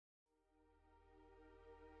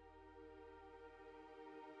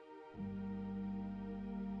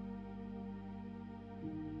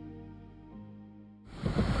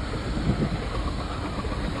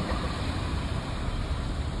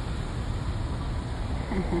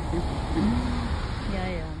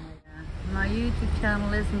Yeah. My YouTube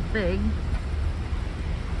channel isn't big,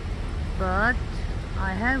 but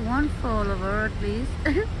I have one follower at least,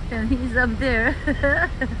 and he's up there.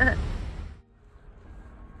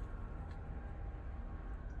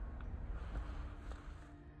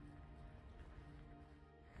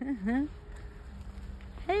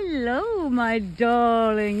 Hello, my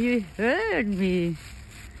darling, you heard me.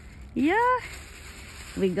 Yeah,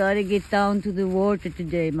 we gotta get down to the water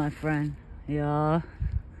today, my friend. Yeah,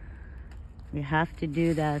 we have to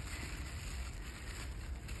do that.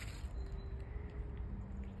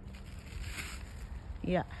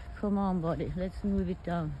 Yeah, come on, buddy, let's move it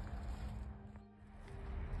down.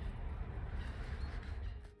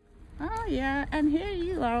 Oh yeah, and here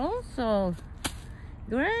you are also.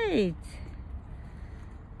 Great.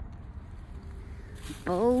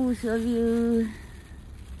 Both of you.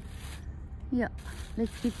 Yeah,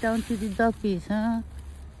 let's get down to the duckies, huh?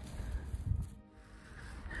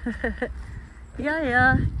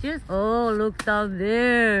 Yeah, just, oh, look down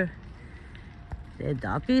there. The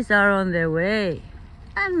duckies are on their way.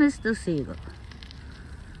 And Mr. Seagull.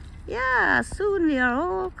 Yeah, soon we are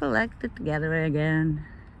all collected together again.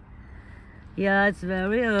 Yeah, it's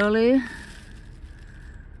very early.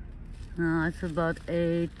 It's about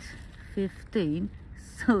 8:15,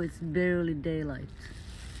 so it's barely daylight.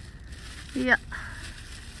 Yeah,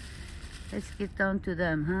 let's get down to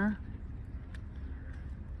them, huh?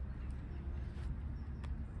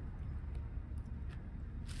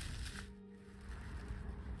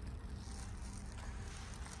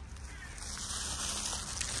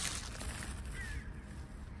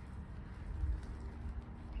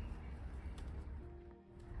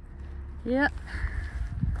 Yeah,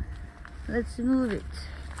 let's move it.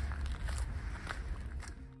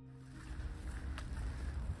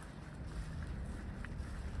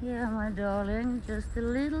 Yeah, my darling, just a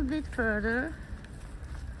little bit further.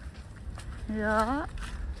 Yeah.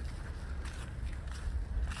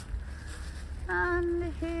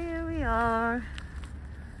 And here we are.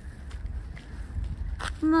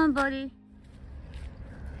 Come on, buddy.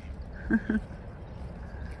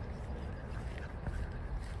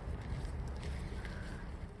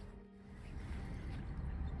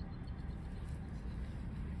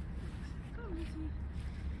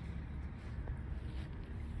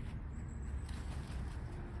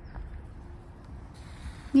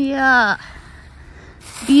 Yeah,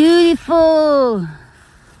 beautiful.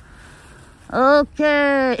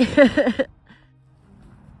 Okay.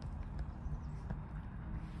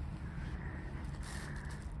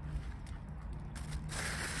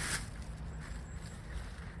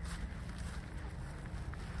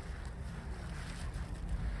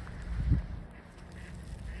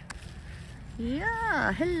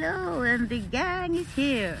 Yeah, hello, and the gang is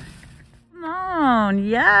here. Come on,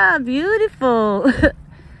 yeah, beautiful.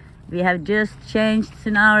 We have just changed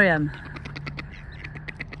scenario.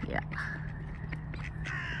 Yeah.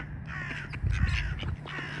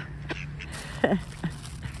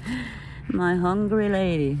 My hungry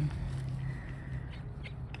lady.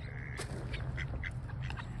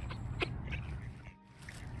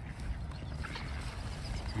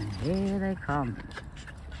 And here they come.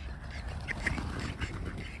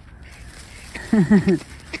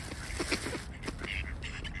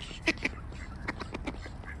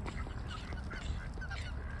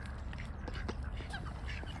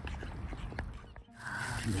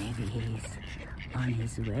 Maybe he's on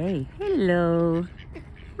his way. Hello,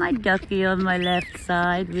 my ducky on my left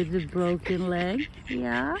side with the broken leg.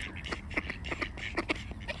 Yeah.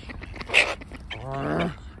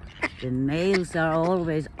 Oh, the males are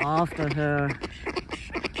always after her.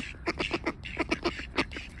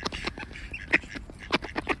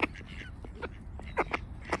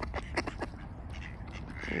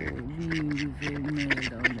 Oh, beautiful male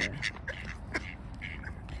down there.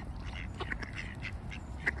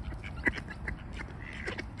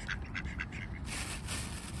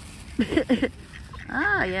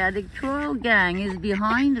 Ah, yeah, the troll gang is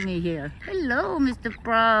behind me here. Hello, Mr.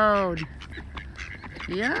 Proud.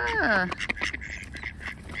 Yeah.